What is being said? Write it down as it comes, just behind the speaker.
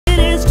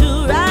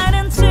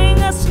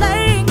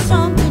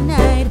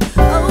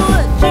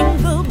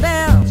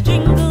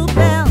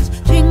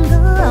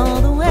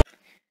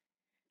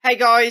Hey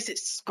guys,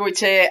 it's Squid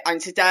here,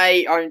 and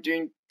today I'm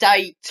doing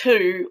day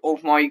 2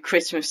 of my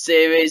Christmas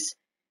series.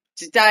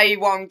 Today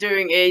what I'm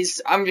doing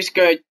is, I'm just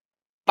going to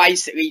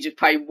basically just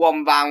play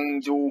one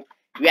round or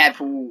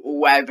level or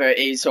whatever it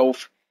is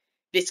of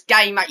this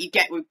game that you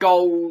get with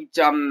gold.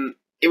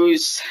 It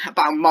was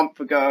about a month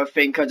ago, I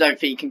think. I don't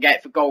think you can get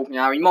it for gold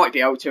now. You might be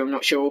able to, I'm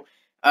not sure.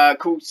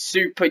 Called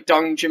Super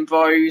Dungeon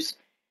Bros.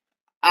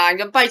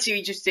 And I'm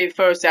basically just doing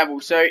first level,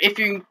 so if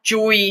you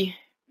enjoy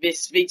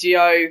this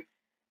video,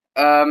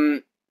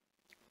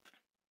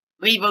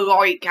 leave a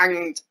like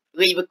and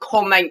leave a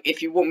comment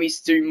if you want me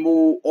to do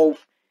more of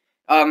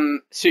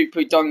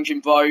Super Dungeon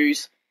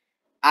Bros,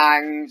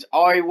 and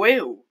I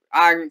will.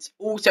 And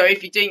also,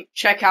 if you didn't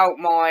check out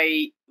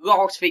my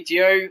last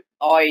video,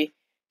 I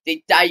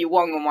did day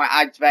 1 on my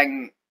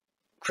Advent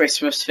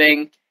Christmas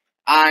thing,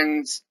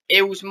 and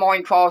it was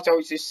Minecraft. I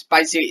was just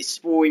basically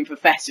exploring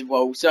Professor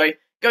World, so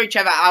go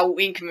check that out,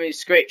 link in the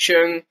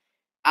description,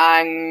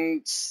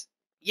 and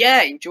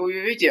yeah, enjoy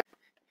the video.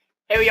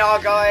 Here we are,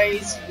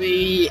 guys.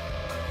 We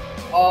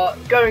are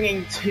going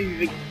into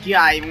the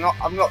game.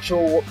 I'm not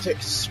sure what to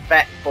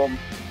expect from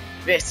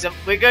this.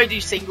 We're going to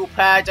do single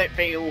player. I don't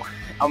think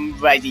I'm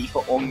ready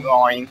for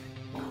online.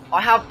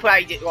 I have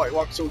played it like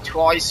once or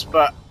twice,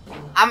 but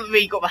I haven't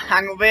really got the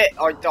hang of it.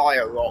 I die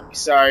a lot,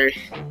 so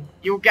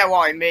you'll get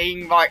what I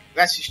mean. Like,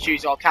 let's just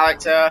choose our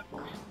character.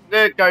 I'm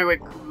gonna go with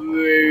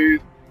blue,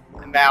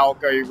 and then I'll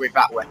go with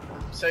that weapon.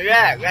 So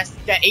yeah, let's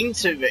get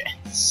into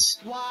this.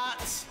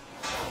 What?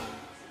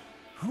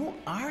 Who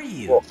are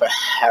you? What the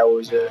hell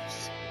is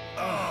this?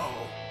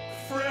 Oh,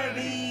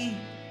 Freddy!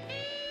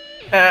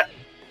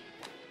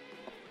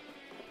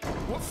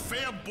 What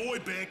fair boy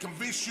band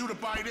convinced you to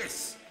buy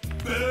this?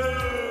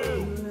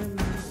 Boo!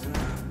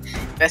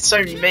 They're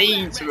so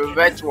mean to the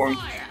red one.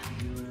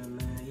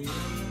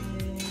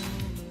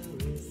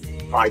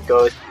 My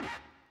god.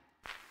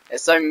 They're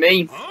so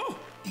mean. Huh?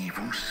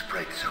 Evil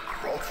spreads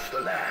across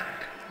the land,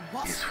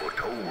 is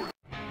foretold.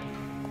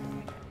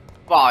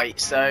 Right,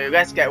 so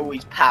let's get all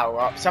these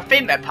power-ups. I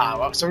think they're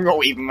power-ups, I'm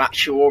not even that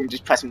sure, I'm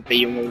just pressing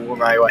B on all of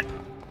them anyway.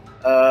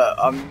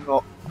 I'm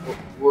not...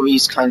 What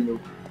these candles?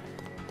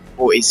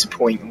 What is the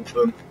point of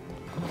them?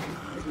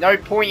 There's no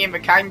point in the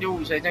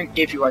candles, they don't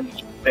give you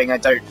anything, I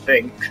don't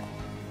think.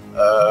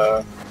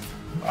 Right,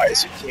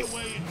 it's a kill.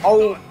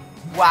 Oh,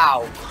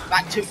 wow,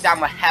 that took down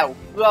my health.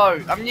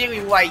 Bro, I'm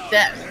nearly way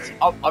dead.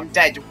 I'm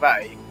dead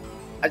already.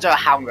 I don't know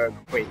how I'm going to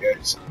complete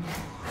this.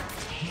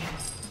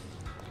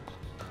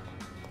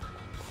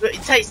 But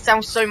it takes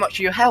down so much of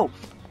your health.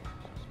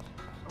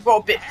 I've got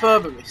a bit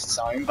further this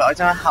time, but I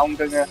don't know how I'm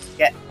going to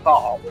get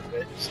far with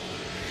this.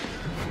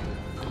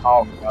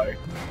 Oh no.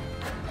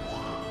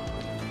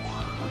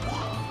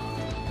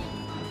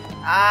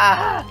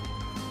 Ah!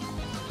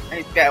 I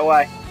need to get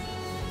away.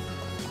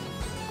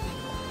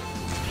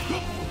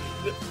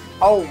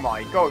 Oh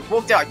my god,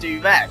 what did I do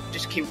there?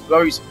 Just keep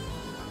frozen.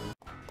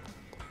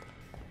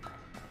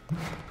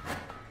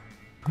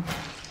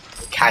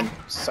 Candles,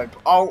 so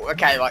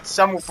okay, like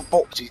some of the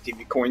boxes give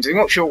you coins. I'm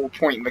not sure what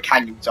point in the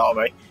candles are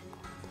they.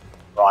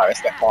 Right,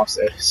 let's get past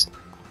this.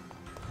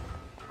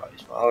 Right,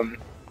 this one.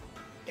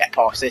 Get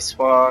past this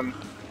one.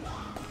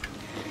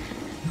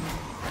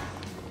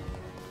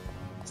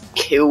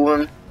 Kill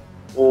them.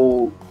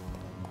 Or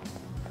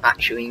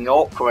actually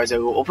not, because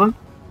there's a lot of them.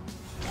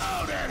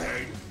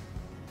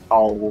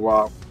 Oh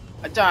wow.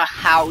 I don't know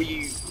how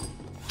you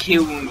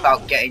kill them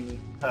without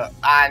getting hurt.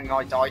 And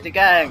I died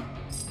again.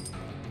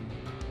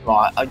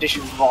 Right, I just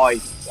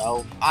revived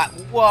myself.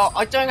 Well,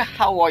 I don't know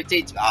how I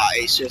did that.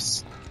 It's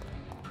just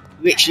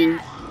literally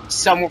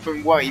some of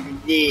them weren't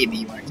even near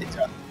me when I did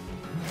that.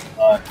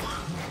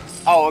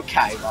 Oh,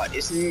 okay, right.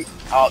 Isn't?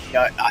 Oh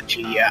no,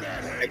 actually, yeah.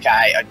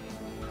 Okay.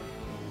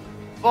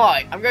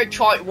 Right, I'm going to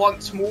try it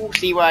once more,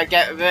 see where I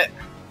get with it.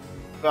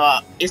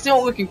 But it's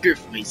not looking good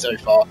for me so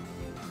far.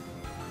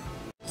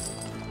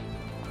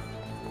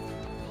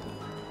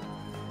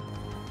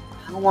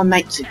 How am I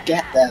meant to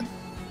get them?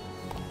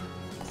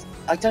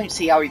 I don't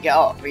see how you get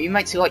up. Are you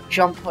meant to like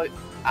jump out?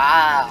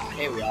 Ah,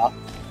 here we are.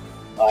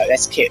 Right,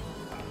 let's kick.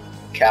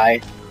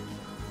 Okay.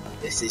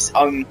 This is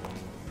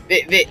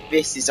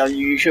this is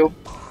unusual.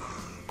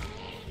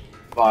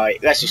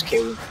 Right, let's just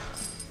kill him.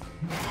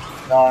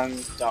 Done.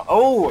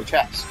 Oh, a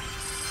chest.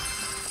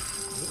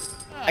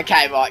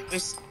 Okay, right.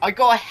 I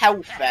got a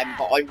health then,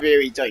 but I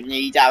really don't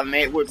need that. I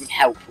mean, it wouldn't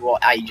help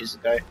like ages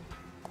ago.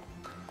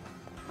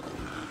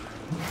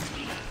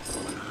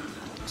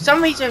 For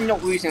some reason I'm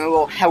not losing a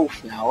lot of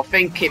health now. I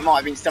think it might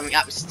have been something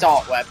at the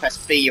start where I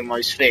pressed B on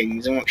those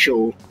things, I'm not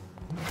sure.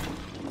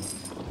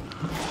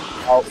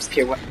 Oh, let's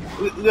kill one.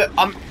 Look,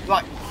 I'm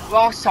like,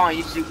 last time I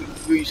used to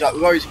lose like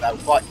loads of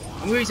health, but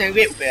I'm losing a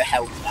little bit of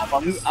health now,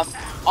 but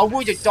I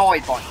would have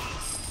died by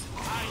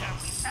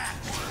now.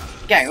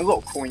 Getting a lot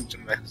of coins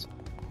on this.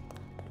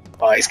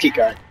 Right, let's keep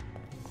going.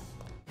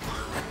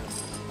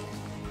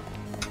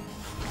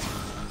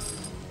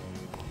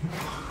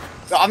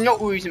 But I'm not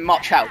losing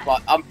much health,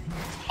 but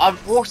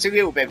I've lost a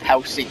little bit of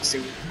health since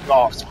the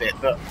last bit,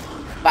 but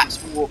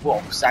that's more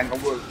loss, and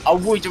I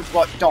would have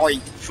like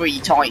died 3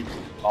 times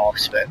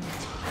ask them.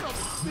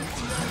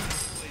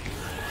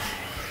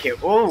 Okay,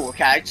 oh,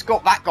 okay, I just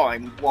got that guy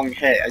in one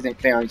hit. I didn't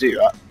think I'd do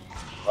that.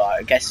 Right,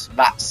 I guess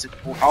that's...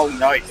 Oh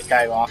no,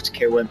 okay, I'll have to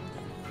kill him.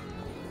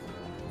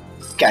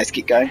 Okay, let's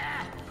keep going.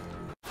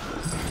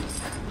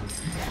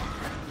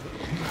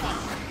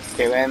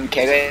 Kill him,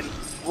 kill him.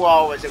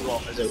 Whoa, there's a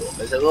lot, there's a lot,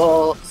 there's a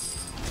lot.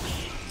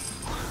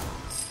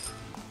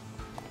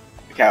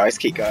 Okay, let's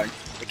keep going.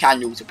 The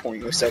candles are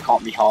pointless, so it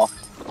can't be hard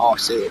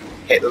to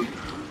hit them.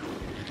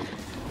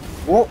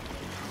 What?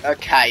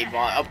 Okay,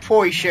 right, I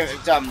probably shouldn't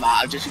have done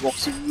that. I just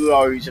lost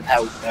loads of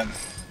health then.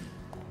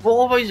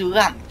 What are those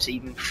lamps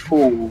even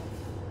for?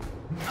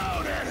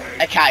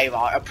 Okay,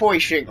 right, I probably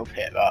shouldn't have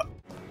hit that.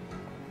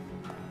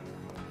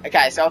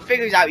 Okay, so I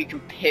figured out you can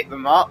pick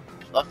them up.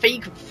 I think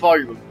you can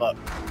throw them, but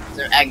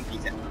there's no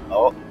enemies in them.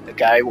 Oh,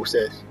 okay, what's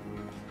this?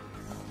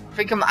 I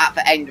think I'm at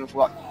the end of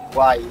what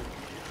way.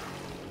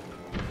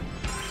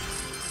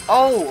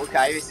 Oh,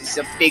 okay, this is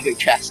a bigger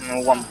chest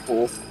than the one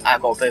before.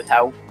 I've got a bit of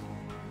health.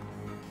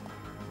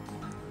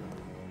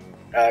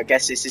 I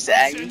guess this is the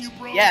end.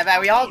 Yeah,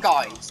 there we are,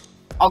 guys.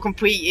 I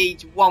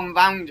completed one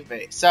round of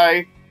it.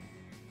 So,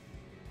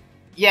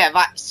 yeah,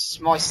 that's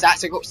my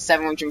stats. I got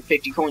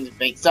 750 coins, I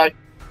think. So,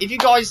 if you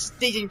guys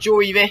did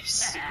enjoy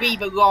this,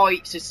 leave a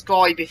like,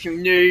 subscribe if you're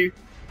new.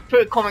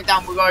 Put a comment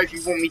down below if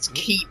you want me to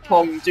keep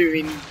on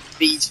doing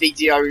these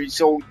videos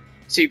on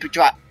Super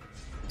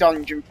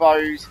Dungeon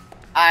Foes.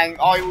 And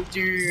I will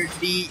do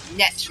the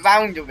next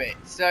round of it.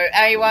 So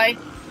anyway,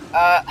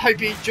 hope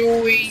you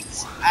enjoyed,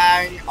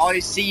 and I'll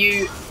see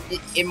you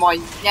in my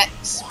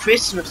next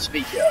Christmas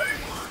video.